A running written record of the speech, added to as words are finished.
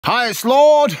Hi, it's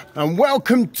Lord, and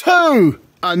welcome to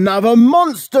another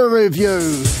monster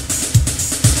review.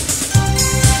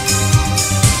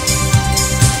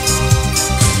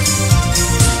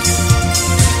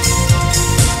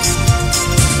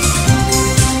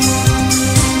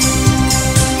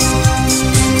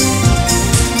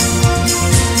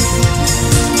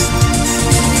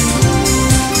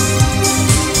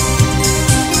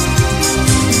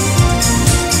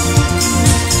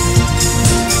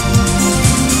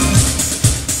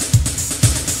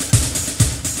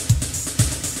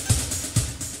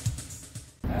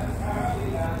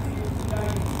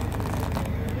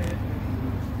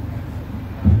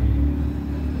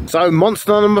 So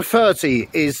monster number 30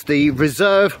 is the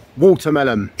Reserve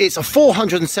Watermelon. It's a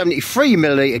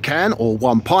 473ml can, or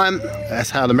 1 pint, that's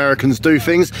how the Americans do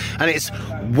things, and it's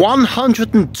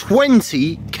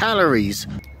 120 calories.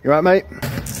 You right, mate?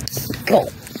 Oh,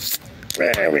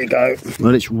 there we go.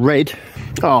 Well, it's red.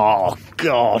 Oh,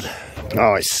 God.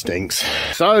 Oh, it stinks.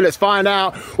 So let's find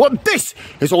out what this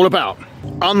is all about.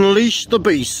 Unleash the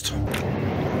beast.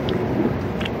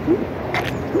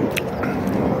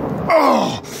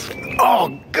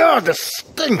 Oh God, the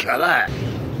stink of that.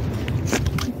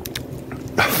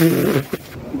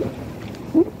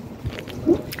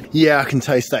 Yeah, I can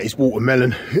taste that it's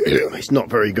watermelon. It's not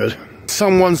very good.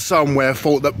 Someone somewhere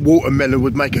thought that watermelon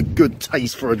would make a good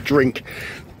taste for a drink.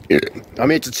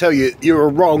 I'm here to tell you, you were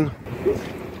wrong.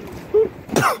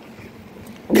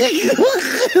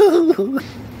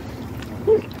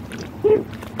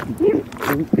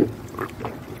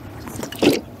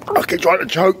 I keep trying to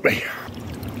choke me.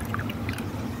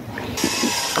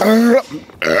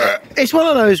 It's one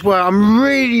of those where I'm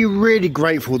really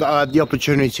grateful that I had the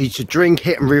opportunity to drink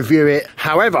it and review it.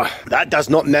 However, that does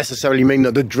not necessarily mean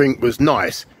that the drink was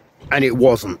nice, and it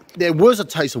wasn't. There was a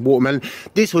taste of watermelon.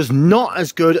 This was not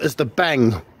as good as the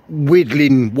bang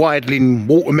widling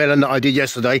watermelon that I did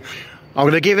yesterday. I'm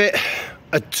going to give it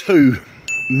a 2.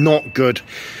 Not good.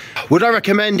 Would I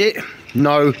recommend it?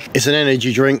 No. It's an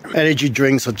energy drink. Energy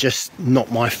drinks are just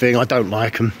not my thing. I don't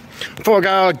like them. Before I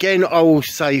go again, I will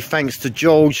say thanks to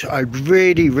George. I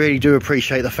really do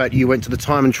appreciate the fact that you went to the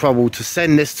time and trouble to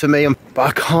send this to me. But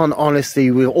I can't honestly,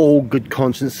 with all good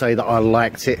conscience, say that I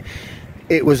liked it.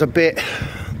 It was a bit,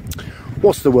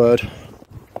 what's the word?